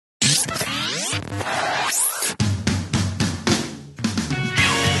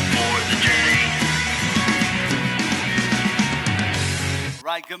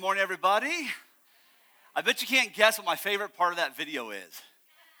Good morning, everybody. I bet you can't guess what my favorite part of that video is.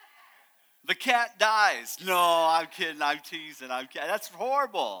 The cat dies. No, I'm kidding. I'm teasing. That's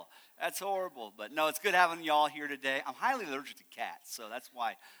horrible. That's horrible. But no, it's good having y'all here today. I'm highly allergic to cats, so that's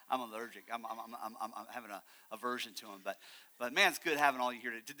why I'm allergic. I'm having a aversion to them. But man, it's good having all you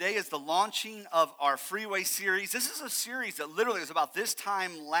here today. Today is the launching of our Freeway series. This is a series that literally was about this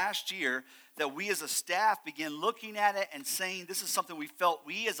time last year that we as a staff began looking at it and saying this is something we felt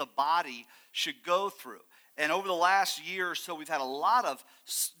we as a body should go through. And over the last year or so, we've had a lot of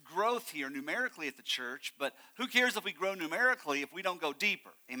growth here numerically at the church, but who cares if we grow numerically if we don't go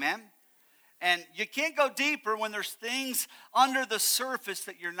deeper, amen? And you can't go deeper when there's things under the surface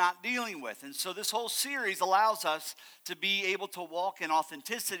that you're not dealing with. And so this whole series allows us to be able to walk in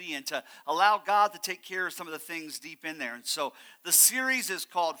authenticity and to allow God to take care of some of the things deep in there. And so the series is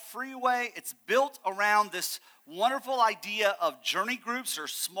called Freeway. It's built around this wonderful idea of journey groups or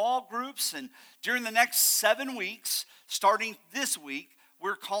small groups. And during the next 7 weeks, starting this week,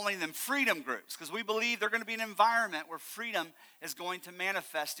 we're calling them freedom groups because we believe they're going to be an environment where freedom is going to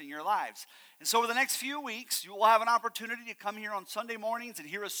manifest in your lives. And so over the next few weeks, you will have an opportunity to come here on Sunday mornings and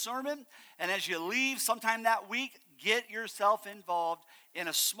hear a sermon. And as you leave sometime that week, get yourself involved in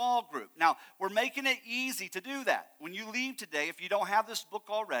a small group. Now, we're making it easy to do that. When you leave today, if you don't have this book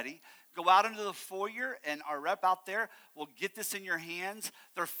already, go out into the foyer, and our rep out there will get this in your hands.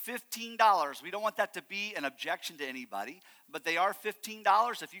 They're $15. We don't want that to be an objection to anybody, but they are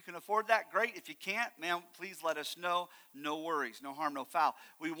 $15. If you can afford that, great. If you can't, man, please let us know. No worries, no harm, no foul.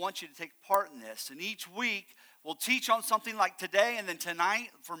 We want you to take part in this. And each week, we'll teach on something like today, and then tonight,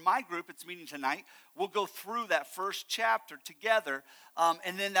 for my group, it's meeting tonight, we'll go through that first chapter together,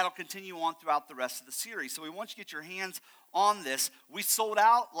 and then that'll continue on throughout the rest of the series. So we want you to get your hands on this. We sold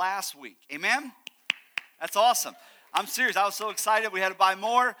out last week. Amen? That's awesome. I'm serious. I was so excited. We had to buy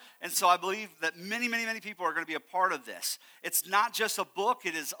more. And so I believe that many, many, many people are going to be a part of this. It's not just a book.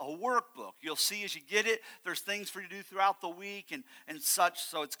 It is a workbook. You'll see as you get it, there's things for you to do throughout the week and such.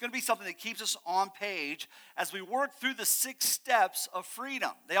 So it's going to be something that keeps us on page as we work through the 6 steps of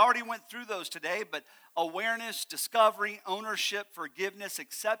freedom. They already went through those today, but awareness, discovery, ownership, forgiveness,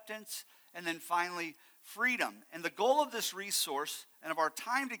 acceptance, and then finally freedom. And the goal of this resource and of our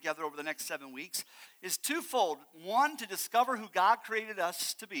time together over the next 7 weeks is twofold. One, to discover who God created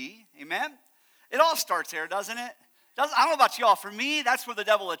us to be. Amen? It all starts there, doesn't it? I don't know about y'all. For me, that's where the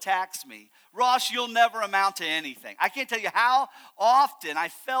devil attacks me. Ross, you'll never amount to anything. I can't tell you how often I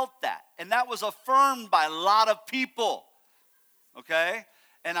felt that. And that was affirmed by a lot of people. Okay?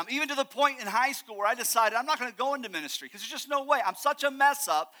 And I'm even to the point in high school where I decided I'm not going to go into ministry because there's just no way. I'm such a mess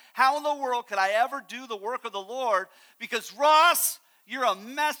up. How in the world could I ever do the work of the Lord? Because Ross, you're a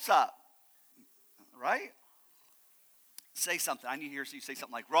mess up. Right? Say something. I need to hear you say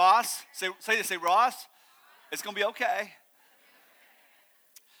something like Ross. Say Ross. It's going to be okay.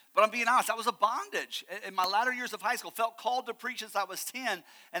 But I'm being honest, that was a bondage. In my latter years of high school, felt called to preach since I was 10.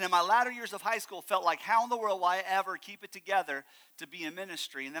 And in my latter years of high school, felt like, how in the world will I ever keep it together to be in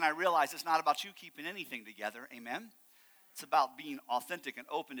ministry? And then I realized it's not about you keeping anything together. Amen? It's about being authentic and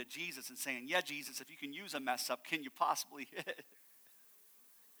open to Jesus and saying, yeah, Jesus, if you can use a mess up, can you possibly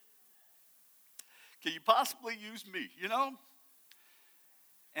can you possibly use me, you know?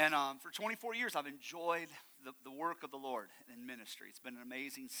 And for 24 years, I've enjoyed the work of the Lord in ministry. It's been an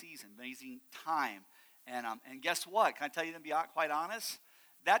amazing season, amazing time. And guess what? Can I tell you to be quite honest?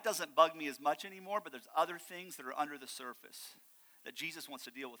 That doesn't bug me as much anymore, but there's other things that are under the surface that Jesus wants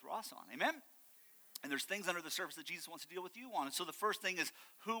to deal with Ross on. Amen? And there's things under the surface that Jesus wants to deal with you on. And so the first thing is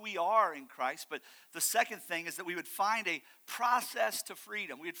who we are in Christ. But the second thing is that we would find a process to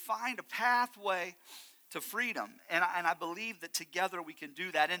freedom. We would find a pathway to freedom. And I believe that together we can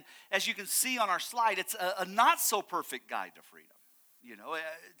do that. And as you can see on our slide, it's a not so perfect guide to freedom. You know,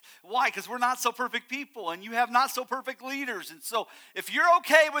 why? Because we're not so perfect people and you have not so perfect leaders. And so if you're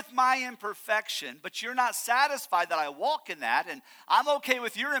okay with my imperfection, but you're not satisfied that I walk in that, and I'm okay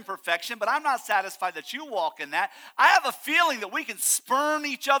with your imperfection, but I'm not satisfied that you walk in that, I have a feeling that we can spurn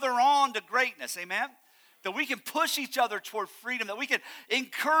each other on to greatness. Amen? That we can push each other toward freedom, that we can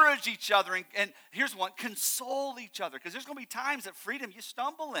encourage each other, and here's one, console each other. Because there's going to be times that freedom, you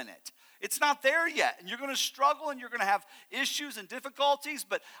stumble in it. It's not there yet, and you're going to struggle, and you're going to have issues and difficulties,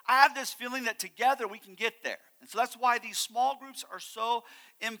 but I have this feeling that together we can get there. And so that's why these small groups are so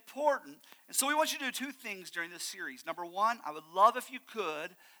important. And so we want you to do two things during this series. Number one, I would love if you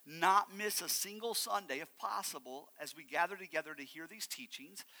could not miss a single Sunday, if possible, as we gather together to hear these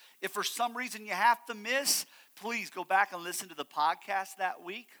teachings. If for some reason you have to miss, please go back and listen to the podcast that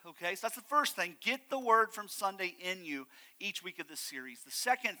week, okay? So that's the first thing. Get the word from Sunday in you each week of this series. The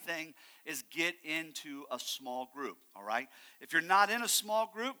second thing is get into a small group, all right? If you're not in a small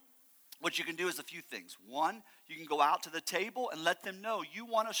group, what you can do is a few things. One, you can go out to the table and let them know you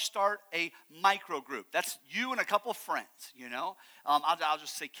want to start a micro group. That's you and a couple of friends, you know. I'll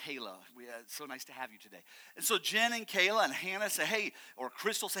just say Kayla. It's so nice to have you today. And so Jen and Kayla and Hannah say, hey, or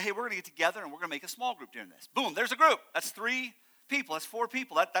Crystal say, hey, we're going to get together and we're going to make a small group during this. Boom, there's a group. That's 3 people. That's 4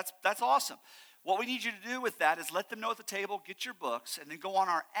 people. That's awesome. What we need you to do with that is let them know at the table, get your books, and then go on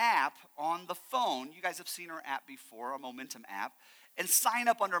our app on the phone. You guys have seen our app before, our Momentum app. And sign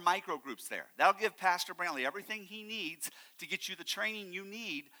up under micro groups there. That'll give Pastor Brantley everything he needs to get you the training you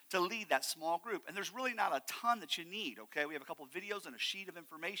need to lead that small group. And there's really not a ton that you need, okay? We have a couple of videos and a sheet of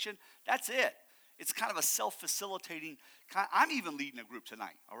information. That's it. It's kind of a self-facilitating I'm even leading a group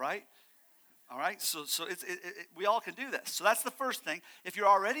tonight, all right? All right, so we all can do this. So that's the first thing. If you're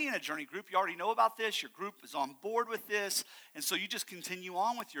already in a journey group, you already know about this. Your group is on board with this. And so you just continue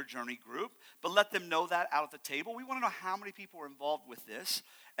on with your journey group. But let them know that out at the table. We want to know how many people are involved with this.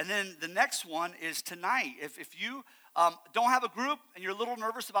 And then the next one is tonight. If you don't have a group and you're a little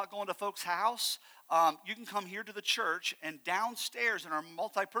nervous about going to folks' house, you can come here to the church, and downstairs in our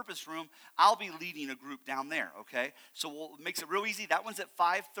multi-purpose room, I'll be leading a group down there, okay? So it makes it real easy. That one's at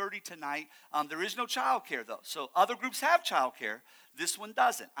 5:30 tonight. There is no childcare, though. So other groups have childcare. This one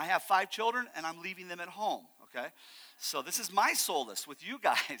doesn't. I have 5 children, and I'm leaving them at home, okay? So this is my solace with you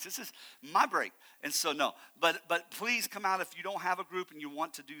guys. This is my break. And so no, but please come out if you don't have a group and you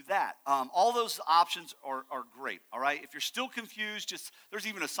want to do that. All those options are great, all right? If you're still confused, there's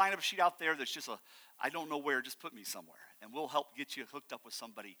even a sign-up sheet out there that's just I don't know where, just put me somewhere. And we'll help get you hooked up with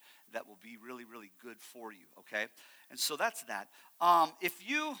somebody that will be really, really good for you, okay? And so that's that. If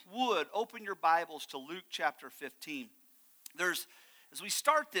you would, open your Bibles to Luke chapter 15. As we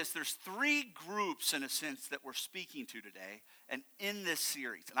start this, there's 3 groups, in a sense, that we're speaking to today and in this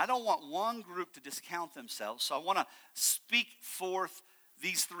series. And I don't want one group to discount themselves, so I want to speak forth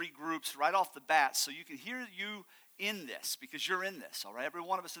these 3 groups right off the bat so you can hear you in this, because you're in this, all right? Every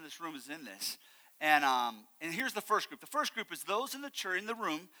one of us in this room is in this. And here's the first group. The first group is those in the church, in the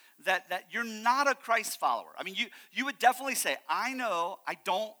room, that you're not a Christ follower. I mean, you would definitely say, I know I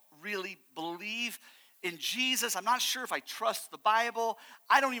don't really believe in Jesus. I'm not sure if I trust the Bible.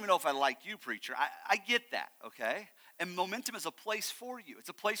 I don't even know if I like you, preacher. I get that, okay? And Momentum is a place for you. It's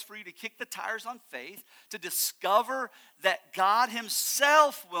a place for you to kick the tires on faith, to discover that God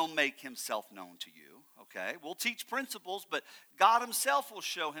himself will make himself known to you, okay? We'll teach principles, but God himself will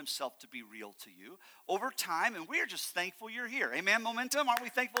show himself to be real to you over time, and we are just thankful you're here. Amen, Momentum? Aren't we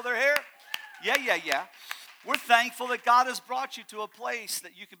thankful they're here? Yeah. We're thankful that God has brought you to a place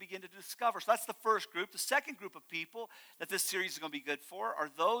that you can begin to discover. So that's the first group. The second group of people that this series is going to be good for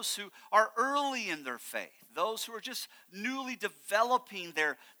are those who are early in their faith, those who are just newly developing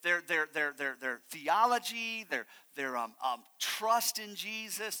their theology, their trust in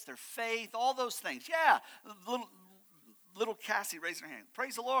Jesus, their faith, all those things. Yeah, little Cassie raised her hand.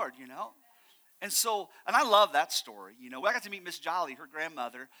 Praise the Lord, you know. And I love that story. You know, I got to meet Miss Jolly, her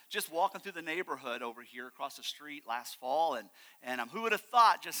grandmother, just walking through the neighborhood over here across the street last fall. And who would have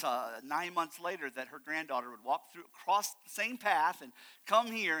thought just 9 months later that her granddaughter would walk across the same path and come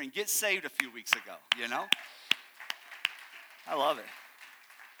here and get saved a few weeks ago, you know? I love it.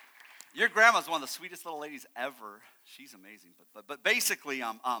 Your grandma's one of the sweetest little ladies ever. She's amazing. But basically,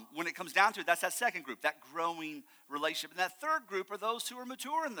 when it comes down to it, that's that second group, that growing relationship. And that third group are those who are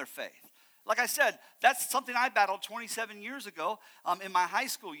mature in their faith. Like I said, that's something I battled 27 years ago in my high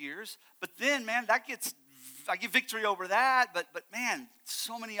school years. But then, man, I get victory over that. But man,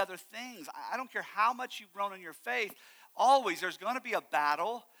 so many other things. I don't care how much you've grown in your faith. Always, there's going to be a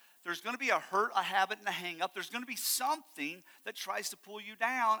battle. There's going to be a hurt, a habit, and a hang-up. There's going to be something that tries to pull you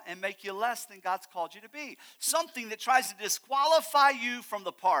down and make you less than God's called you to be. Something that tries to disqualify you from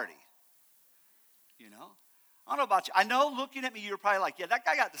the party. You know? I don't know about you. I know looking at me, you're probably like, yeah, that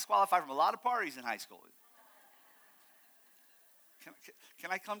guy got disqualified from a lot of parties in high school.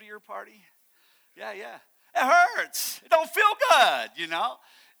 Can I come to your party? Yeah. It hurts. It don't feel good, you know.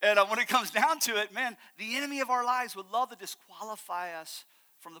 And when it comes down to it, man, the enemy of our lives would love to disqualify us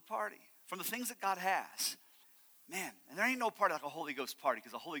from the party, from the things that God has. Man, and there ain't no party like a Holy Ghost party,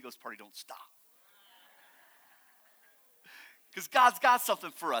 because a Holy Ghost party don't stop. Because God's got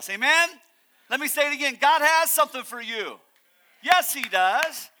something for us. Amen? Let me say it again. God has something for you. Yes, he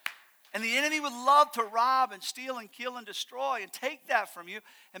does. And the enemy would love to rob and steal and kill and destroy and take that from you.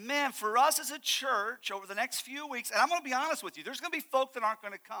 And man, for us as a church over the next few weeks, and I'm going to be honest with you, there's going to be folk that aren't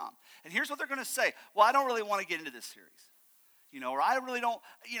going to come. And here's what they're going to say. Well, I don't really want to get into this series. Or I really don't,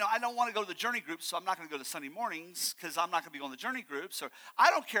 I don't want to go to the journey groups, so I'm not going to go to Sunday mornings because I'm not going to be going to the journey groups. Or I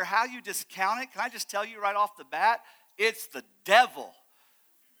don't care how you discount it. Can I just tell you right off the bat, it's the devil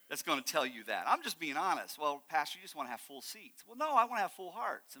that's going to tell you that. I'm just being honest. Well, Pastor, you just want to have full seats. Well, no, I want to have full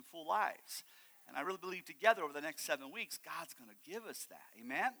hearts and full lives. And I really believe together over the next 7 weeks, God's going to give us that.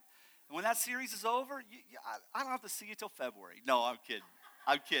 Amen? And when that series is over, I don't have to see you till February. No, I'm kidding.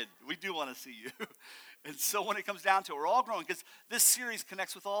 I'm kidding. We do want to see you. And so when it comes down to it, we're all growing because this series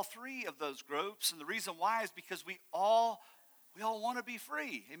connects with all three of those groups. And the reason why is because we all want to be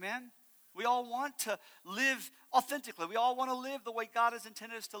free. Amen? We all want to live authentically. We all want to live the way God has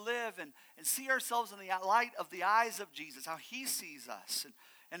intended us to live and see ourselves in the light of the eyes of Jesus, how he sees us.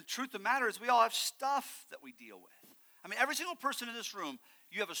 And the truth of the matter is we all have stuff that we deal with. I mean, every single person in this room,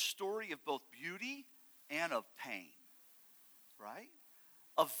 you have a story of both beauty and of pain, right?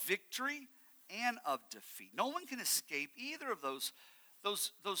 Of victory and of defeat. No one can escape either of those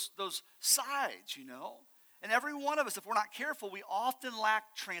sides, And every one of us, if we're not careful, we often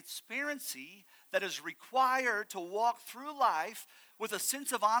lack transparency that is required to walk through life with a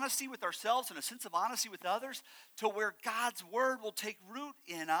sense of honesty with ourselves and a sense of honesty with others to where God's word will take root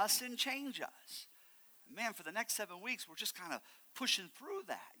in us and change us. And man, for the next 7 weeks, we're just kind of pushing through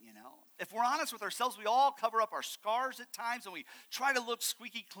that, If we're honest with ourselves, we all cover up our scars at times and we try to look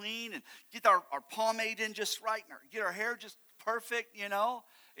squeaky clean and get our pomade in just right and get our hair just perfect,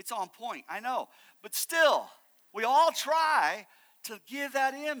 It's on point, I know. But still, we all try to give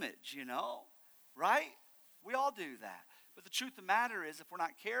that image, right? We all do that. But the truth of the matter is, if we're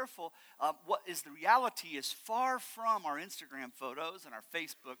not careful, what is the reality is far from our Instagram photos and our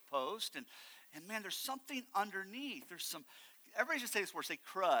Facebook post. And man, there's something underneath. There's some, everybody should say this word, say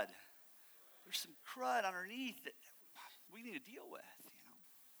crud. There's some crud underneath that we need to deal with,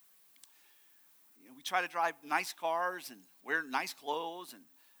 We try to drive nice cars and wear nice clothes and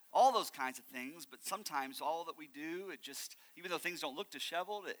all those kinds of things, but sometimes all that we do, it just, even though things don't look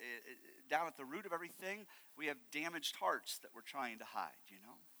disheveled, down at the root of everything, we have damaged hearts that we're trying to hide,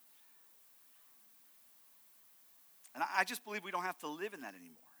 And I just believe we don't have to live in that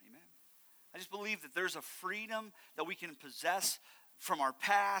anymore, amen? I just believe that there's a freedom that we can possess from our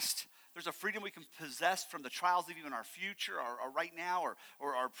past. There's a freedom we can possess from the trials of even our future, or right now,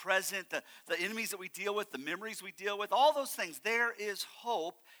 or our present, the enemies that we deal with, the memories we deal with, all those things. There is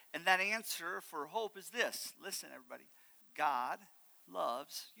hope, and that answer for hope is this. Listen, everybody. God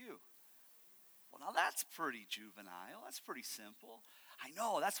loves you. Well, now that's pretty juvenile. That's pretty simple. I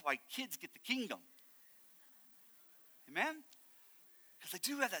know, that's why kids get the kingdom. Amen? Because they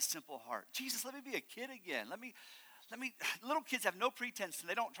do have that simple heart. Jesus, let me be a kid again. Little kids have no pretense and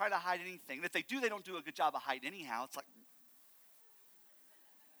they don't try to hide anything. And if they do, they don't do a good job of hiding anyhow. It's like,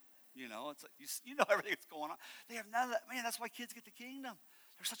 it's like, you know everything that's going on. They have none of that. Man, that's why kids get the kingdom.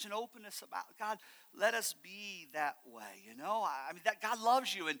 There's such an openness about God. Let us be that way, I mean, that God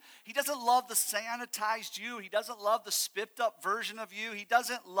loves you, and he doesn't love the sanitized you. He doesn't love the spiffed up version of you. He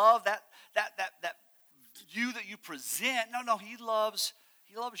doesn't love that you that you present. No, he loves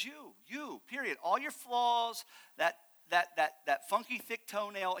you, period. All your flaws, that funky thick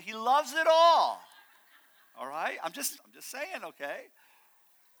toenail, he loves it all. All right? I'm just saying, okay?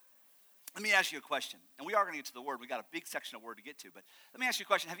 Let me ask you a question. And we are going to get to the word. We got a big section of word to get to, but let me ask you a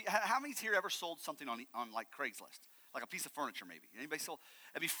question. How many's here ever sold something on like Craigslist? Like a piece of furniture maybe. Anybody sold?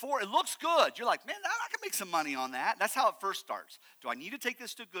 And before it looks good, you're like, man, I can make some money on that. That's how it first starts. Do I need to take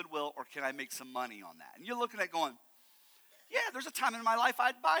this to Goodwill or can I make some money on that? And you're looking at going, yeah, there's a time in my life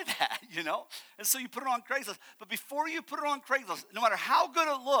I'd buy that, And so you put it on Craigslist. But before you put it on Craigslist, no matter how good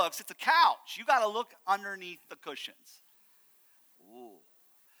it looks, it's a couch. You got to look underneath the cushions. Ooh.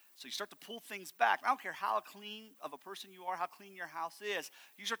 So you start to pull things back. I don't care how clean of a person you are, how clean your house is.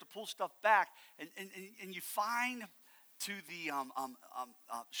 You start to pull stuff back, and you find, to the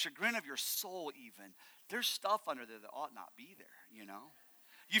chagrin of your soul even, there's stuff under there that ought not be there,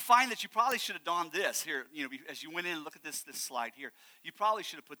 You find that you probably should have donned this here, as you went in, look at this slide here. You probably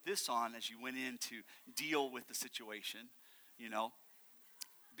should have put this on as you went in to deal with the situation,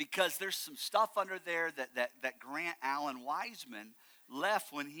 Because there's some stuff under there that Grant Allen Wiseman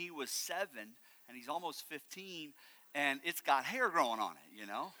left when he was 7, and he's almost 15, and it's got hair growing on it,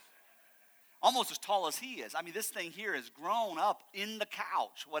 Almost as tall as he is. I mean, this thing here has grown up in the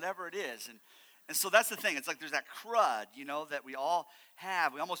couch, whatever it is, And so that's the thing. It's like there's that crud, that we all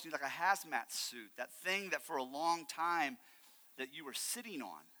have. We almost need like a hazmat suit, that thing that for a long time that you were sitting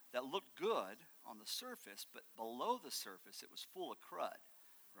on that looked good on the surface, but below the surface it was full of crud,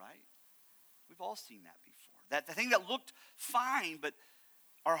 right? We've all seen that before. That the thing that looked fine, but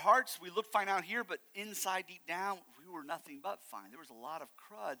our hearts, we looked fine out here, but inside, deep down, we were nothing but fine. There was a lot of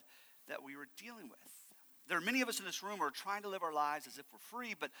crud that we were dealing with. There are many of us in this room who are trying to live our lives as if we're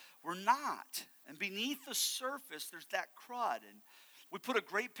free, but we're not. And beneath the surface, there's that crud. And we put a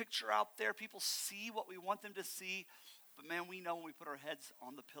great picture out there. People see what we want them to see. But man, we know when we put our heads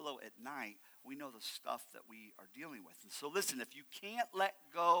on the pillow at night, we know the stuff that we are dealing with. And so listen, if you can't let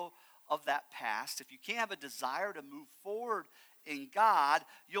go of that past, if you can't have a desire to move forward in God,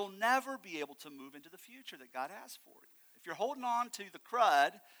 you'll never be able to move into the future that God has for you. If you're holding on to the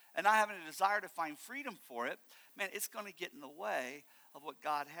crud and not having a desire to find freedom for it, man, it's going to get in the way of what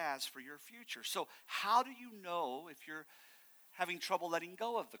God has for your future. So how do you know if you're having trouble letting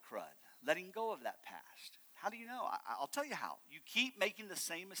go of the crud, letting go of that past? How do you know? I'll tell you how. You keep making the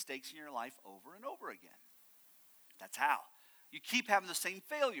same mistakes in your life over and over again. That's how. You keep having the same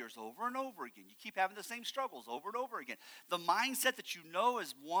failures over and over again. You keep having the same struggles over and over again. The mindset that you know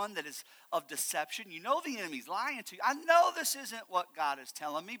is one that is of deception. You know the enemy's lying to you. I know this isn't what God is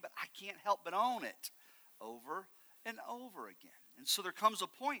telling me, but I can't help but own it over and over again. And so there comes a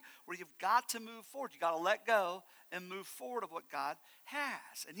point where you've got to move forward. You've got to let go and move forward of what God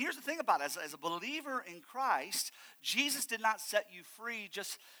has. And here's the thing about it. As a believer in Christ, Jesus did not set you free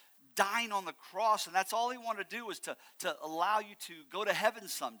just dying on the cross, and that's all he wanted to do was to allow you to go to heaven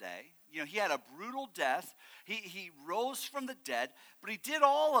someday. He had a brutal death. He rose from the dead, but he did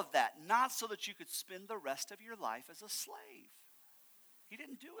all of that not so that you could spend the rest of your life as a slave. He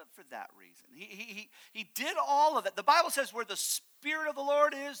didn't do it for that reason. He did all of it. The Bible says where the Spirit of the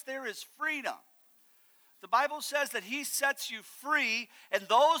Lord is, there is freedom. The Bible says that he sets you free, and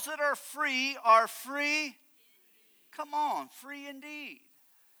those that are free are free. Come on, free indeed.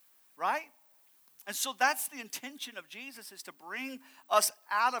 Right? And so that's the intention of Jesus, is to bring us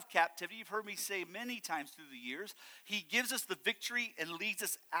out of captivity. You've heard me say many times through the years, he gives us the victory and leads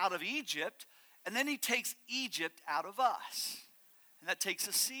us out of Egypt, and then he takes Egypt out of us. And that takes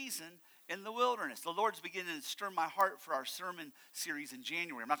a season in the wilderness. The Lord's beginning to stir my heart for our sermon series in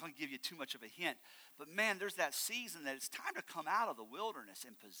January. I'm not going to give you too much of a hint, but man, there's that season that it's time to come out of the wilderness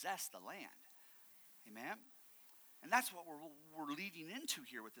and possess the land. Amen? And that's what we're leading into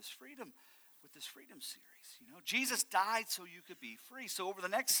here with this freedom series. Jesus died so you could be free. So over the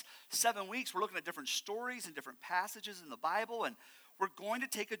next 7 weeks, we're looking at different stories and different passages in the Bible, and we're going to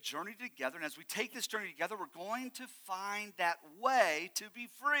take a journey together. And as we take this journey together, we're going to find that way to be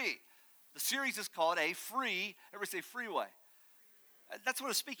free. The series is called everybody say freeway. That's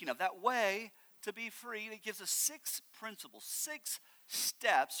what it's speaking of, that way to be free. It gives us 6 principles, 6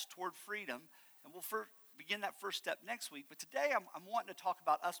 steps toward freedom, and we'll begin that first step next week. But today I'm wanting to talk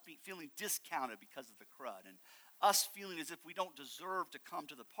about us feeling discounted because of the crud, and us feeling as if we don't deserve to come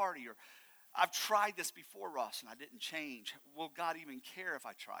to the party, or I've tried this before, Ross, and I didn't change. Will God even care if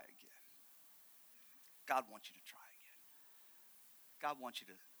I try again? God wants you to try again. God wants you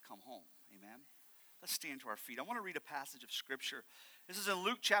to come home. Amen? Let's stand to our feet. I want to read a passage of Scripture. This is in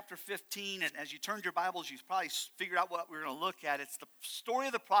Luke chapter 15, and as you turned your Bibles, you've probably figured out what we're going to look at. It's the story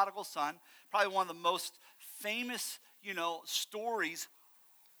of the prodigal son, probably one of the most famous, stories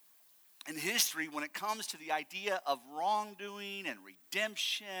in history when it comes to the idea of wrongdoing and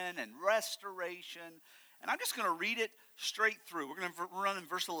redemption and restoration. And I'm just going to read it straight through. We're going to run in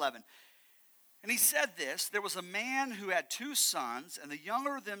verse 11. And he said this, there was a man who had 2 sons, and the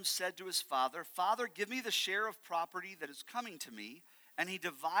younger of them said to his father, Father, give me the share of property that is coming to me. And he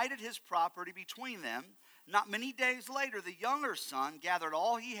divided his property between them. Not many days later, the younger son gathered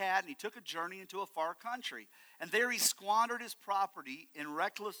all he had, and he took a journey into a far country. And there he squandered his property in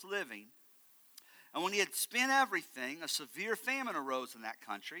reckless living. And when he had spent everything, a severe famine arose in that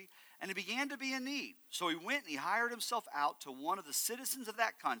country, and he began to be in need. So he went and he hired himself out to one of the citizens of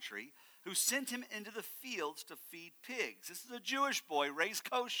that country, who sent him into the fields to feed pigs. This is a Jewish boy, raised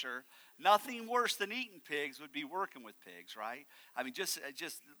kosher. Nothing worse than eating pigs would be working with pigs, right?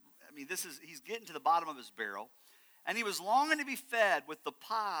 He's getting to the bottom of his barrel. And he was longing to be fed with the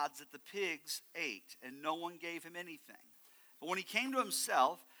pods that the pigs ate, and no one gave him anything. But when he came to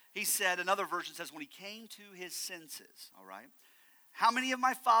himself, he said, another version says, when he came to his senses, all right? How many of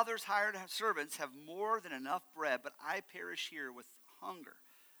my father's hired servants have more than enough bread, but I perish here with hunger?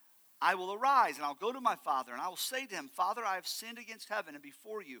 I will arise and I'll go to my father and I will say to him, Father, I have sinned against heaven and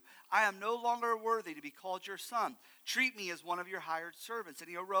before you. I am no longer worthy to be called your son. Treat me as one of your hired servants. And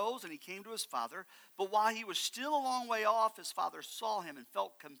he arose and he came to his father. But while he was still a long way off, his father saw him and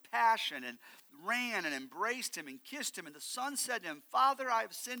felt compassion and ran and embraced him and kissed him. And the son said to him, Father, I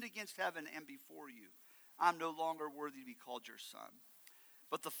have sinned against heaven and before you. I'm no longer worthy to be called your son.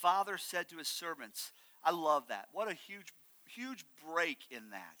 But the father said to his servants, I love that. What a huge break in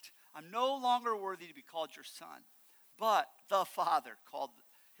that. I'm no longer worthy to be called your son. But the father called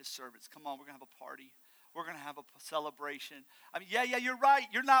his servants. Come on, we're going to have a party. We're going to have a celebration. I mean, yeah, you're right.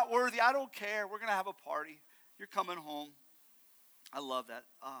 You're not worthy. I don't care. We're going to have a party. You're coming home. I love that.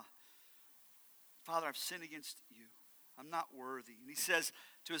 Father, I've sinned against you. I'm not worthy. And he says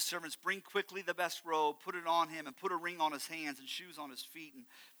to his servants, bring quickly the best robe, put it on him, and put a ring on his hands and shoes on his feet, and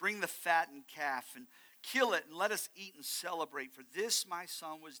bring the fattened calf, and kill it, and let us eat and celebrate. For this my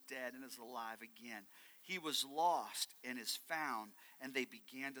son was dead and is alive again. He was lost and is found. And they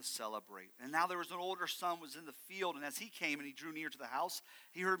began to celebrate. And now there was an older son was in the field, and as he came and he drew near to the house,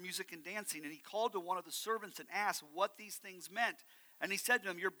 he heard music and dancing. And he called to one of the servants and asked what these things meant. And he said to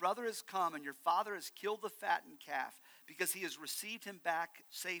him, your brother has come, and your father has killed the fattened calf, because he has received him back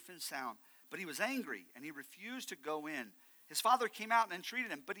safe and sound. But he was angry, and he refused to go in. His father came out and entreated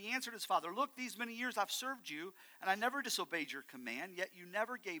him, but he answered his father, look, these many years I've served you, and I never disobeyed your command, yet you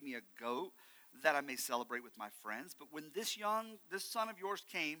never gave me a goat that I may celebrate with my friends. But when this son of yours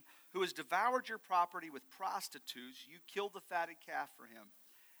came, who has devoured your property with prostitutes, you killed the fatted calf for him.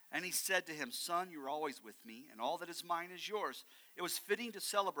 And he said to him, son, you are always with me, and all that is mine is yours. It was fitting to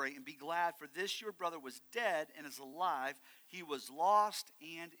celebrate and be glad, for this your brother was dead and is alive. He was lost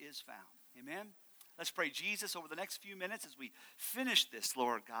and is found. Amen? Let's pray. Jesus, over the next few minutes as we finish this,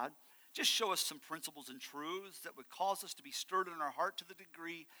 Lord God, just show us some principles and truths that would cause us to be stirred in our heart to the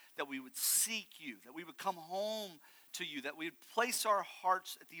degree that we would seek you, that we would come home to you, that we would place our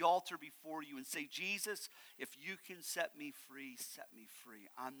hearts at the altar before you and say, Jesus, if you can set me free, set me free.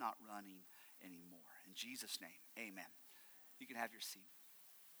 I'm not running anymore. In Jesus' name, amen. You can have your seat.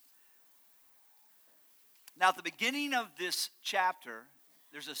 Now, at the beginning of this chapter,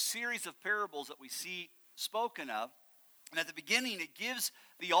 there's a series of parables that we see spoken of. And at the beginning, it gives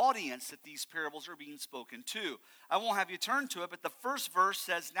the audience that these parables are being spoken to. I won't have you turn to it, but the first verse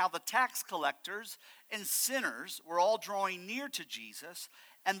says, now the tax collectors and sinners were all drawing near to Jesus,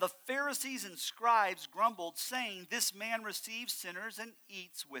 and the Pharisees and scribes grumbled, saying, this man receives sinners and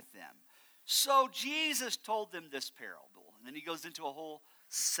eats with them. So Jesus told them this parable. And then he goes into a whole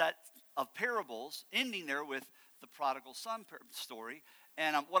set of parables, ending there with the prodigal son story.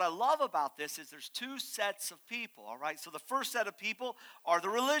 And what I love about this is there's two sets of people, all right? So the first set of people are the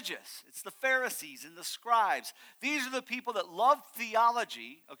religious. It's the Pharisees and the scribes. These are the people that love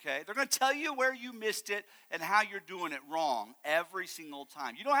theology, okay? They're going to tell you where you missed it and how you're doing it wrong every single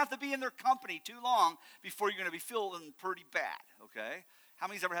time. You don't have to be in their company too long before you're going to be feeling pretty bad, okay? How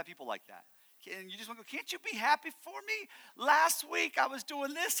many's ever had people like that? And you just want to go, can't you be happy for me? Last week I was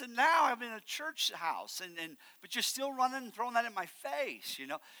doing this, and now I'm in a church house, but you're still running and throwing that in my face, you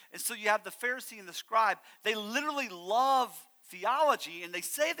know? And so you have the Pharisee and the scribe. They literally love theology, and they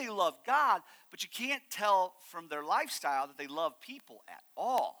say they love God, but you can't tell from their lifestyle that they love people at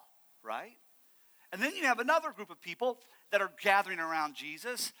all, right? And then you have another group of people that are gathering around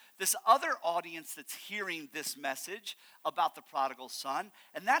Jesus, this other audience that's hearing this message about the prodigal son,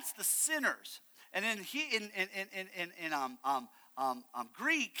 and that's the sinners. And in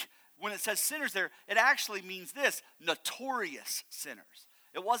Greek, when it says sinners there, it actually means this: notorious sinners.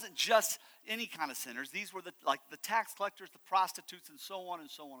 It wasn't just any kind of sinners. These were the tax collectors, the prostitutes, and so on and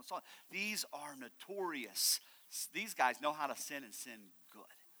so on and so on. These are notorious. These guys know how to sin and sin good,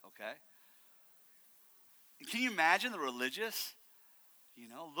 okay? Can you imagine the religious,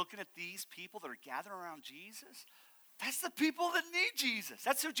 looking at these people that are gathering around Jesus? That's the people that need Jesus.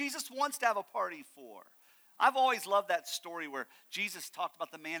 That's who Jesus wants to have a party for. I've always loved that story where Jesus talked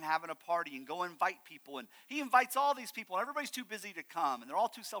about the man having a party and go invite people. And he invites all these people, and everybody's too busy to come, and they're all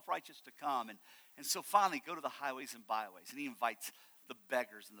too self-righteous to come. And so finally, go to the highways and byways, and he invites the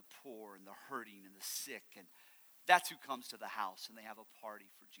beggars and the poor and the hurting and the sick. And that's who comes to the house, and they have a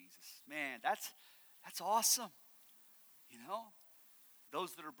party for Jesus. Man, that's awesome,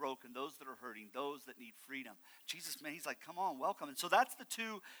 Those that are broken, those that are hurting, those that need freedom. Jesus, man, he's like, come on, welcome. And so that's the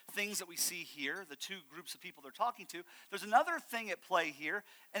two things that we see here, the two groups of people they're talking to. There's another thing at play here,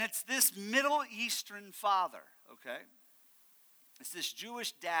 and it's this Middle Eastern father, okay? It's this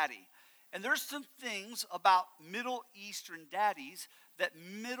Jewish daddy. And there's some things about Middle Eastern daddies that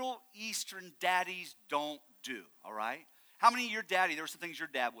Middle Eastern daddies don't do, all right? How many of your daddy, there were some things your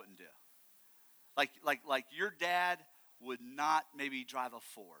dad wouldn't do? Like your dad would not maybe drive a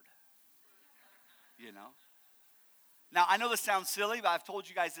Ford, you know? Now, I know this sounds silly, but I've told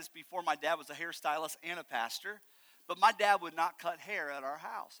you guys this before. My dad was a hairstylist and a pastor, but my dad would not cut hair at our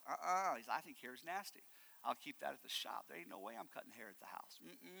house. I think hair is nasty. I'll keep that at the shop. There ain't no way I'm cutting hair at the house.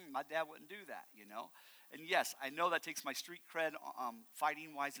 My dad wouldn't do that, you know? And yes, I know that takes my street cred,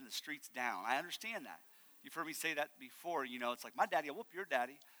 fighting-wise in the streets down. I understand that. You've heard me say that before, you know. It's like, my daddy will whoop your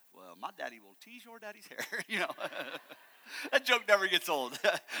daddy. Well, my daddy will tease your daddy's hair, you know. That joke never gets old.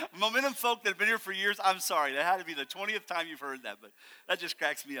 Momentum folk that have been here for years, I'm sorry. That had to be the 20th time you've heard that, but that just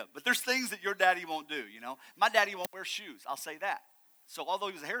cracks me up. But there's things that your daddy won't do, you know. My daddy won't wear shoes. I'll say that. So although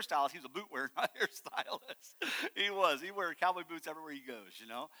he was a hairstylist, he was a boot-wearing hairstylist. He was. He wore cowboy boots everywhere he goes, you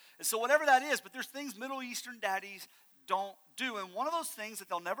know. And so whatever that is, but there's things Middle Eastern daddies don't do. And one of those things that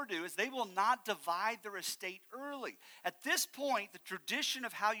they'll never do is they will not divide their estate early. At this point, the tradition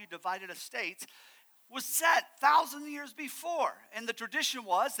of how you divided estates was set 1,000 years before. And the tradition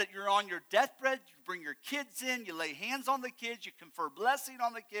was that you're on your deathbed, you bring your kids in, you lay hands on the kids, you confer blessing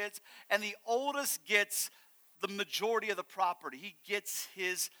on the kids, and the oldest gets the majority of the property. He gets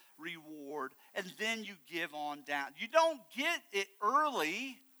his reward, and then you give on down. You don't get it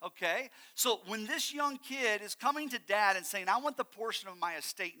early, okay? So when this young kid is coming to dad and saying, I want the portion of my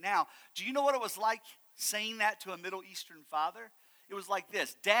estate now, do you know what it was like saying that to a Middle Eastern father? It was like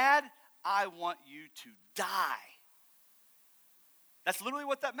this: Dad, I want you to die. That's literally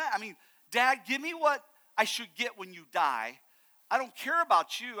what that meant. I mean, Dad, give me what I should get when you die. I don't care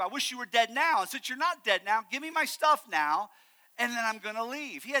about you. I wish you were dead now. And since you're not dead now, give me my stuff now, and then I'm going to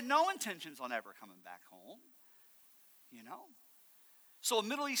leave. He had no intentions on ever coming back home, you know. So a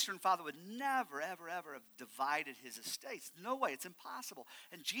Middle Eastern father would never, ever, ever have divided his estates. No way. It's impossible.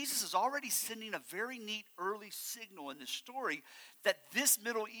 And Jesus is already sending a very neat early signal in this story that this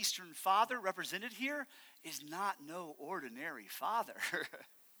Middle Eastern father represented here is not no ordinary father.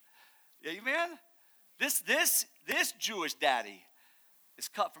 Amen? This Jewish daddy is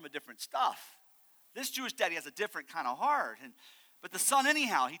cut from a different stuff. This Jewish daddy has a different kind of heart. But the son,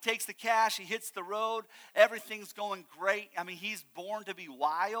 anyhow, he takes the cash, he hits the road, everything's going great. I mean, he's born to be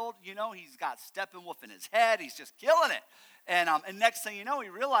wild, you know. He's got Steppenwolf in his head. He's just killing it. And next thing you know, he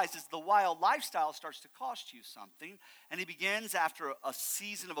realizes the wild lifestyle starts to cost you something. And he begins, after a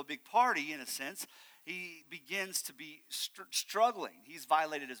season of a big party, in a sense, he begins to be struggling. He's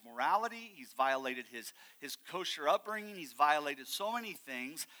violated his morality. He's violated his kosher upbringing. He's violated so many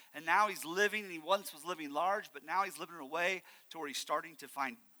things. And now he's living, and he once was living large, but now he's living in a way to where he's starting to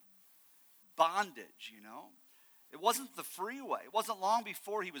find bondage, you know. It wasn't the freeway. It wasn't long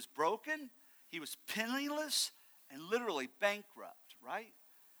before he was broken. He was penniless and literally bankrupt, right?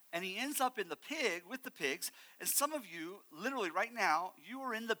 And he ends up in with the pigs. And some of you, literally right now, you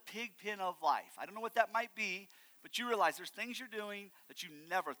are in the pig pen of life. I don't know what that might be, but you realize there's things you're doing that you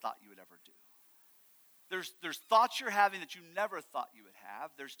never thought you would ever do. There's thoughts you're having that you never thought you would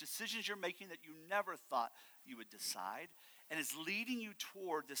have. There's decisions you're making that you never thought you would decide. And it's leading you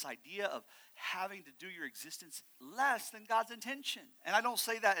toward this idea of having to do your existence less than God's intention. And I don't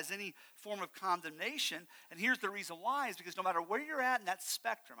say that as any form of condemnation. And here's the reason why, is because no matter where you're at in that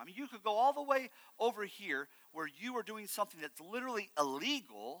spectrum, I mean, you could go all the way over here where you are doing something that's literally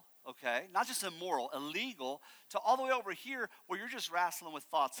illegal, okay, not just immoral, illegal, to all the way over here where you're just wrestling with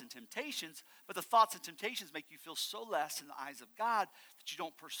thoughts and temptations, but the thoughts and temptations make you feel so less in the eyes of God that you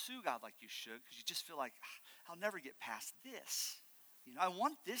don't pursue God like you should, because you just feel like, I'll never get past this. You know, I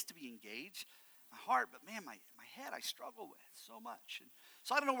want this to be engaged, my heart, but man, my head I struggle with so much. And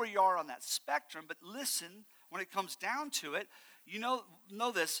so I don't know where you are on that spectrum, but listen, when it comes down to it, you know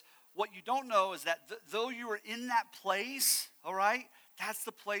this, what you don't know is that though you are in that place, all right, that's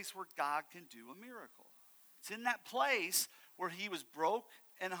the place where God can do a miracle. It's in that place where he was broke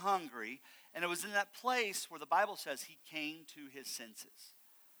and hungry, and it was in that place where the Bible says he came to his senses.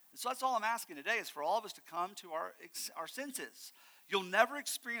 And so that's all I'm asking today, is for all of us to come to our senses. You'll never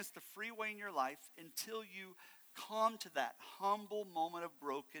experience the freeway in your life until you come to that humble moment of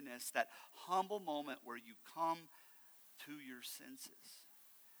brokenness, that humble moment where you come to your senses.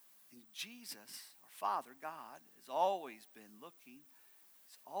 And Jesus, our Father, God, has always been looking.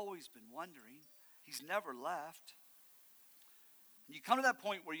 He's always been wondering. He's never left. And you come to that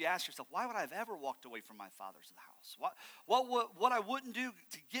point where you ask yourself, why would I have ever walked away from my Father's house? What I wouldn't do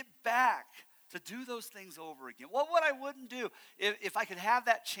to get back, to do those things over again? What I wouldn't do if I could have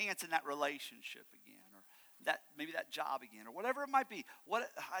that chance in that relationship again, or maybe that job again, or whatever it might be.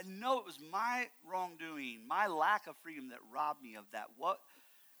 I know it was my wrongdoing, my lack of freedom that robbed me of that.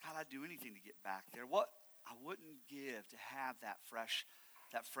 God, I'd do anything to get back there. I wouldn't give to have that fresh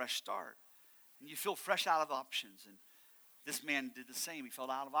start. And you feel fresh out of options. And this man did the same. He felt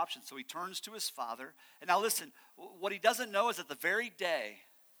out of options. So he turns to his father. And now listen, what he doesn't know is that the very day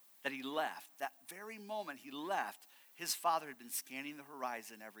that he left, that very moment he left, his father had been scanning the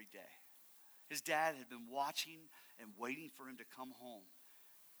horizon every day. His dad had been watching and waiting for him to come home,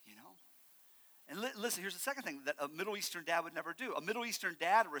 you know. And listen, here's the second thing that a Middle Eastern dad would never do. A Middle Eastern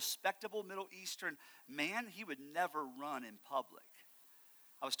dad, a respectable Middle Eastern man, he would never run in public.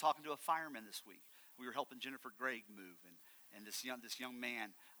 I was talking to a fireman this week. We were helping Jennifer Gregg move, and this young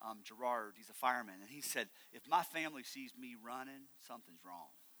man, Gerard, he's a fireman, and he said, if my family sees me running, something's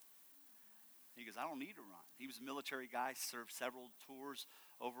wrong. He goes, I don't need to run. He was a military guy, served several tours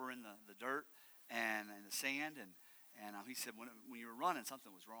over in the dirt and in the sand, and he said, when you were running,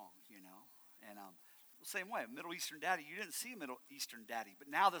 something was wrong, you know. And same way, a Middle Eastern daddy, you didn't see a Middle Eastern daddy, but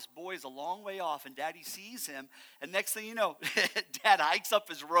now this boy is a long way off, and daddy sees him, and next thing you know, dad hikes up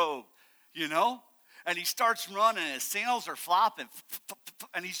his robe, you know, and he starts running, and his sandals are flopping,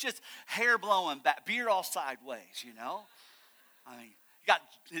 and he's just hair blowing back, beard all sideways, you know. I mean, he got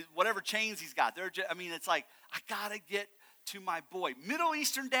whatever chains he's got. It's like, I got to get to my boy. Middle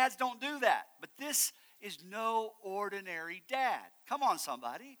Eastern dads don't do that, but this is no ordinary dad. Come on,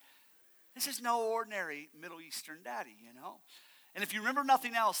 somebody. This is no ordinary Middle Eastern daddy, you know. And if you remember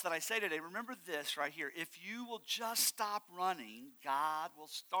nothing else that I say today, remember this right here. If you will just stop running, God will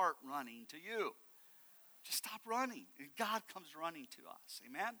start running to you. Just stop running, and God comes running to us.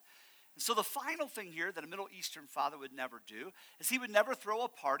 Amen? And so the final thing here that a Middle Eastern father would never do is he would never throw a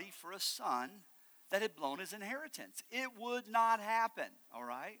party for a son that had blown his inheritance. It would not happen, all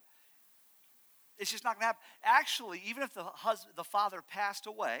right? It's just not going to happen. Actually, even if the father passed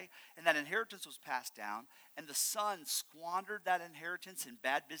away and that inheritance was passed down and the son squandered that inheritance in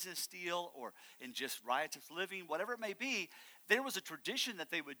bad business deal or in just riotous living, whatever it may be, there was a tradition that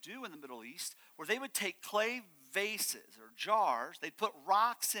they would do in the Middle East where they would take clay vases or jars, they'd put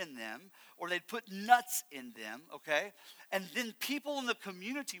rocks in them, or they'd put nuts in them, okay? And then people in the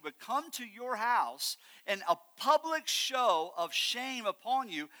community would come to your house, and a public show of shame upon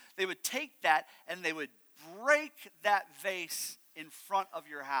you, they would take that and they would break that vase in front of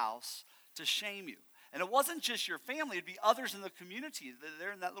your house to shame you. And it wasn't just your family, it'd be others in the community.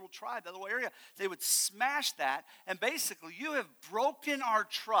 They're in that little tribe, that little area. They would smash that, and basically, you have broken our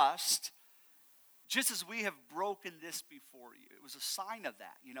trust just as we have broken this before you. It was a sign of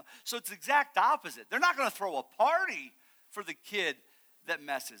that, you know. So it's the exact opposite. They're not going to throw a party for the kid that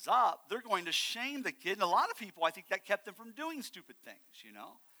messes up. They're going to shame the kid. And a lot of people, I think that kept them from doing stupid things, you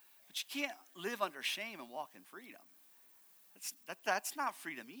know. But you can't live under shame and walk in freedom. That's not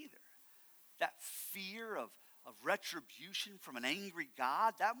freedom either. That fear of retribution from an angry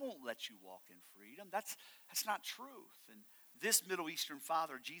God, that won't let you walk in freedom. That's not truth. And this Middle Eastern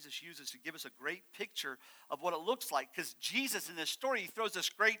father Jesus uses to give us a great picture of what it looks like. Because Jesus in this story, he throws this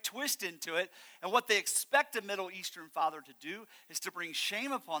great twist into it. And what they expect a Middle Eastern father to do is to bring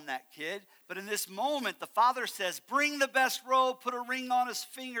shame upon that kid. But in this moment, the father says, bring the best robe, put a ring on his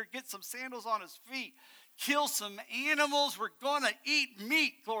finger, get some sandals on his feet, kill some animals. We're going to eat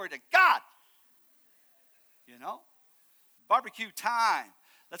meat. Glory to God. You know? Barbecue time.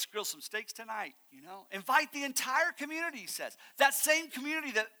 Let's grill some steaks tonight, you know. Invite the entire community, he says. That same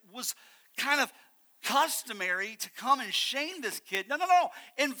community that was kind of customary to come and shame this kid. No.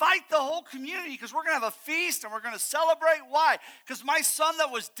 Invite the whole community because we're going to have a feast and we're going to celebrate. Why? Because my son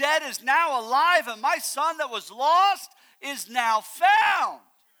that was dead is now alive and my son that was lost is now found.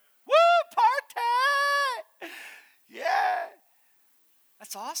 Woo, party! Yeah.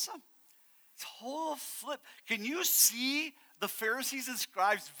 That's awesome. It's a whole flip. Can you see the Pharisees and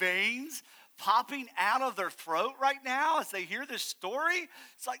scribes' veins popping out of their throat right now as they hear this story?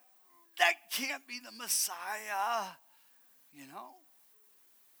 It's like, that can't be the Messiah, you know?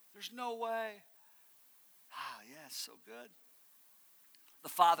 There's no way. Yeah, it's so good. The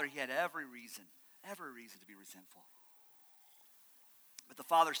father, he had every reason to be resentful. But the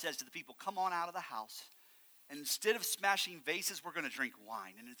father says to the people, come on out of the house. And instead of smashing vases, we're going to drink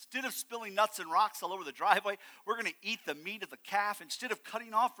wine. And instead of spilling nuts and rocks all over the driveway, we're going to eat the meat of the calf. Instead of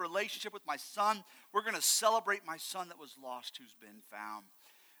cutting off relationship with my son, we're going to celebrate my son that was lost who's been found.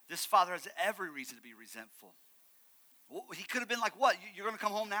 This father has every reason to be resentful. Well, he could have been like, what? You're going to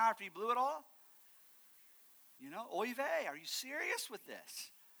come home now after you blew it all? You know, oy vey, are you serious with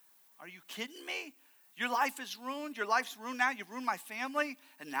this? Are you kidding me? Your life is ruined. Your life's ruined now. You've ruined my family.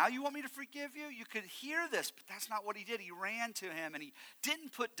 And now you want me to forgive you? You could hear this, but that's not what he did. He ran to him and he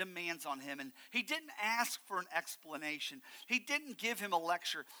didn't put demands on him. And he didn't ask for an explanation. He didn't give him a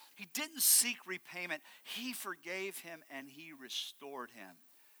lecture. He didn't seek repayment. He forgave him and he restored him.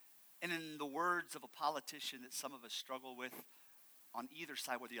 And in the words of a politician that some of us struggle with on either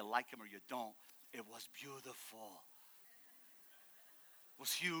side, whether you like him or you don't, it was beautiful. It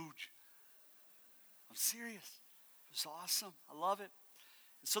was huge. I'm serious. It was awesome. I love it.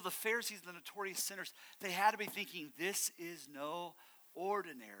 And so the Pharisees, the notorious sinners, they had to be thinking, this is no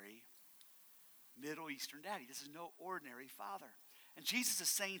ordinary Middle Eastern daddy. This is no ordinary father. And Jesus is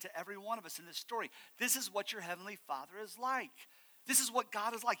saying to every one of us in this story, this is what your heavenly Father is like. This is what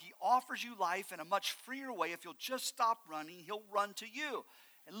God is like. He offers you life in a much freer way. If you'll just stop running, he'll run to you.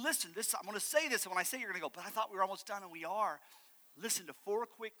 And listen, I'm going to say this, and when I say it, you're going to go, but I thought we were almost done, and we are. Listen to 4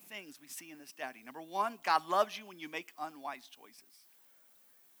 quick things we see in this daddy. Number 1, God loves you when you make unwise choices.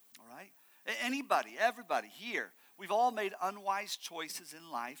 All right? Anybody, everybody here, we've all made unwise choices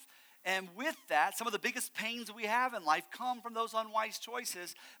in life. And with that, some of the biggest pains we have in life come from those unwise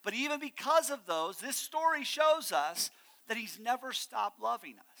choices. But even because of those, this story shows us that he's never stopped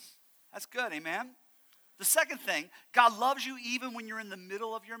loving us. That's good, amen? The second thing, God loves you even when you're in the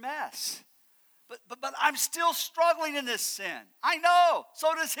middle of your mess. But I'm still struggling in this sin. I know.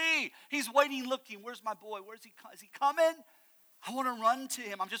 So does he. He's waiting, looking. Where's my boy? Where's he? Is he coming? I want to run to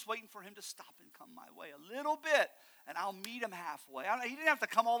him. I'm just waiting for him to stop and come my way a little bit, and I'll meet him halfway. He didn't have to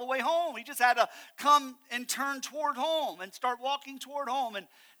come all the way home. He just had to come and turn toward home and start walking toward home. And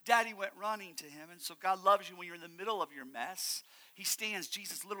Daddy went running to him. And so God loves you when you're in the middle of your mess. He stands,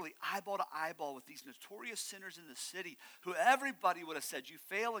 Jesus, literally eyeball to eyeball with these notorious sinners in the city who everybody would have said, you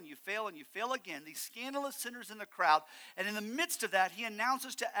fail and you fail and you fail again. These scandalous sinners in the crowd. And in the midst of that, he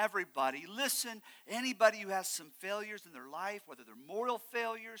announces to everybody, listen, anybody who has some failures in their life, whether they're moral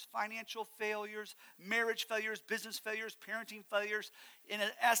failures, financial failures, marriage failures, business failures, parenting failures, in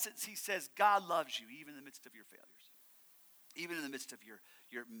essence, he says, God loves you even in the midst of your failures. Even in the midst of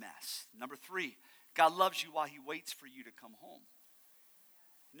your mess. Number 3, God loves you while he waits for you to come home.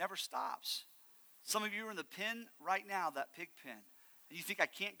 Never stops. Some of you are in the pen right now, that pig pen, and you think, I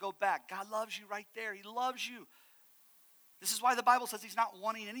can't go back. God loves you right there. He loves you. This is why the Bible says he's not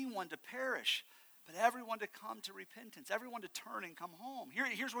wanting anyone to perish, but everyone to come to repentance, everyone to turn and come home.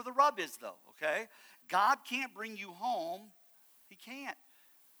 Here's where the rub is, though, okay? God can't bring you home. He can't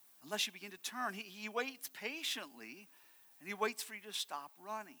unless you begin to turn. He waits patiently, and he waits for you to stop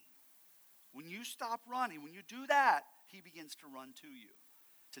running. When you stop running, when you do that, he begins to run to you.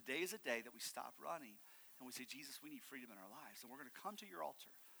 Today is a day that we stop running and we say, Jesus, we need freedom in our lives. And we're going to come to your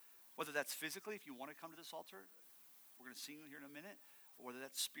altar. Whether that's physically, if you want to come to this altar, we're going to sing here in a minute. Or whether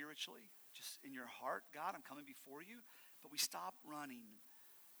that's spiritually, just in your heart, God, I'm coming before you. But we stop running.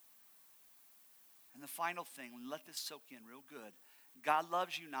 And the final thing, let this soak in real good. God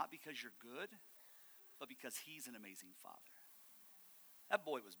loves you not because you're good, but because he's an amazing father. That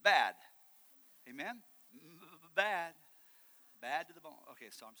boy was bad. Amen? Bad. Bad to the bone. Okay,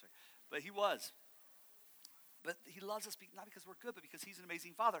 so I'm sorry. But he was. But he loves us not because we're good, but because he's an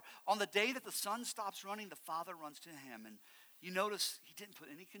amazing father. On the day that the son stops running, the father runs to him. And you notice he didn't put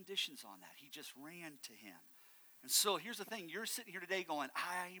any conditions on that. He just ran to him. And so here's the thing. You're sitting here today going,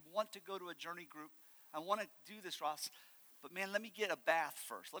 I want to go to a journey group. I want to do this, Ross. But man, let me get a bath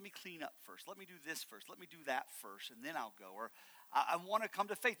first. Let me clean up first. Let me do this first. Let me do that first, and then I'll go. Or I want to come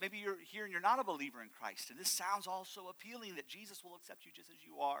to faith. Maybe you're here and you're not a believer in Christ. And this sounds also appealing that Jesus will accept you just as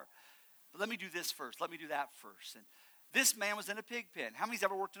you are. But let me do this first. Let me do that first. And this man was in a pig pen. How many's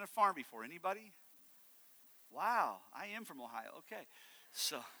ever worked in a farm before? Anybody? Wow, I am from Ohio. Okay.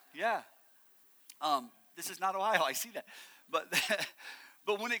 So, yeah. This is not Ohio. I see that. But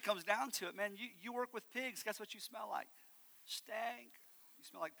but when it comes down to it, man, you work with pigs. Guess what you smell like? Stank. You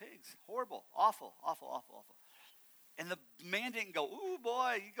smell like pigs. Horrible. Awful, awful, awful, awful. And the man didn't go, ooh,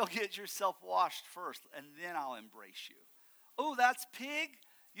 boy, you go get yourself washed first, and then I'll embrace you. Oh, that's pig?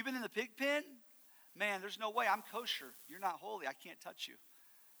 You've been in the pig pen? Man, there's no way. I'm kosher. You're not holy. I can't touch you.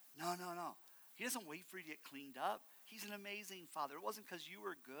 No. He doesn't wait for you to get cleaned up. He's an amazing father. It wasn't because you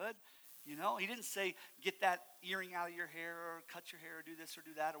were good. You know, he didn't say, get that earring out of your hair or cut your hair or do this or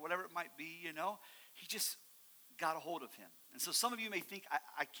do that or whatever it might be, you know. He just got a hold of him. And so some of you may think,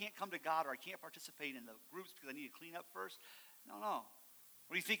 I can't come to God or I can't participate in the groups because I need to clean up first. No.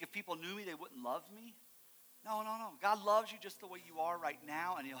 What do you think? If people knew me, they wouldn't love me? No. God loves you just the way you are right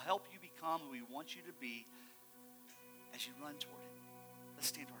now, and he'll help you become who he wants you to be as you run toward him. Let's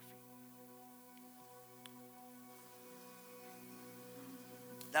stand to our feet.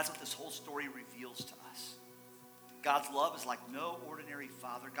 That's what this whole story reveals to us. God's love is like no ordinary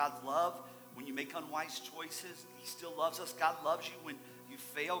father. God's love, when you make unwise choices, he still loves us. God loves you when you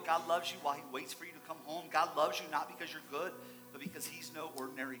fail. God loves you while he waits for you to come home. God loves you not because you're good, but because he's no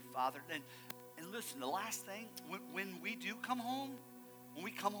ordinary father. And listen, the last thing, when we do come home, when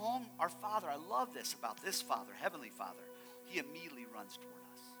we come home, our Father, I love this about this Father, Heavenly Father, he immediately runs toward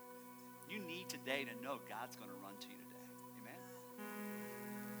us. You need today to know God's going to run to you today. Amen?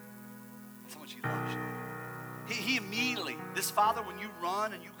 That's how much he loves you. He immediately, this Father, when you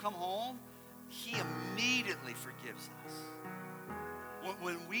run and you come home, he immediately forgives us.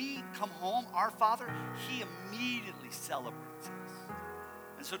 When we come home, our Father, he immediately celebrates us.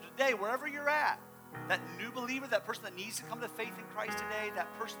 And so today, wherever you're at, that new believer, that person that needs to come to faith in Christ today,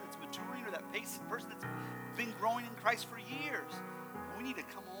 that person that's maturing or that person that's been growing in Christ for years, we need to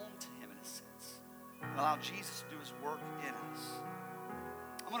come home to him in a sense and allow Jesus to do his work in us.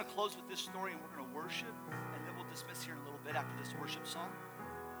 I'm going to close with this story and we're going to worship, and then we'll dismiss here in a little bit after this worship song.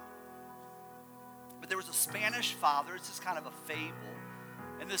 But there was a Spanish father. It's just kind of a fable.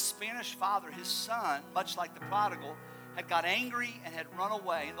 And this Spanish father, his son, much like the prodigal, had got angry and had run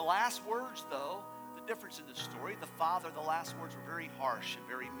away. And the last words, though, the difference in the story, the father, the last words were very harsh and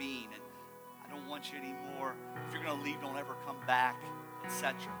very mean. And I don't want you anymore. If you're going to leave, don't ever come back,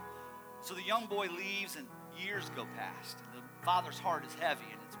 etc. So the young boy leaves and years go past. And the father's heart is heavy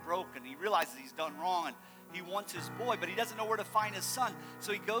and it's broken. He realizes he's done wrong and he wants his boy, but he doesn't know where to find his son.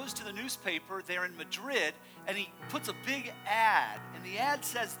 So he goes to the newspaper there in Madrid and he puts a big ad. And the ad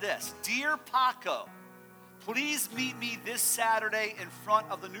says this: "Dear Paco, please meet me this Saturday in front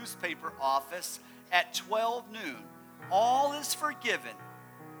of the newspaper office at 12 noon. All is forgiven.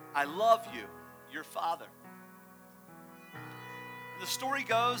 I love you, your father." And the story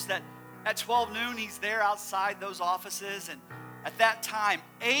goes that at 12 noon, he's there outside those offices, and at that time,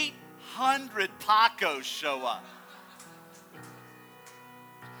 800 Pacos show up,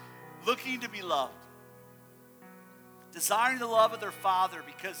 looking to be loved, desiring the love of their father,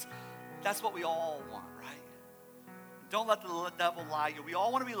 because that's what we all want, right? Don't let the devil lie you. We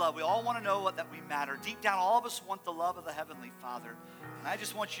all want to be loved. We all want to know that we matter. Deep down, all of us want the love of the Heavenly Father. And I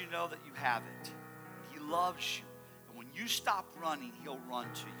just want you to know that you have it. He loves you. And when you stop running, he'll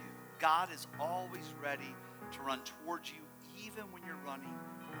run to you. God is always ready to run towards you, even when you're running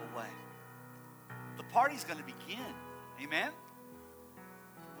away. The party's going to begin. Amen?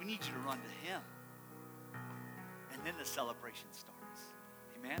 We need you to run to him. And then the celebration starts.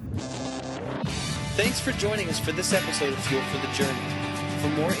 Amen? Thanks for joining us for this episode of Fuel for the Journey. For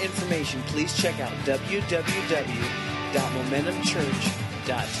more information, please check out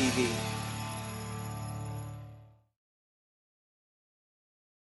www.momentumchurch.tv.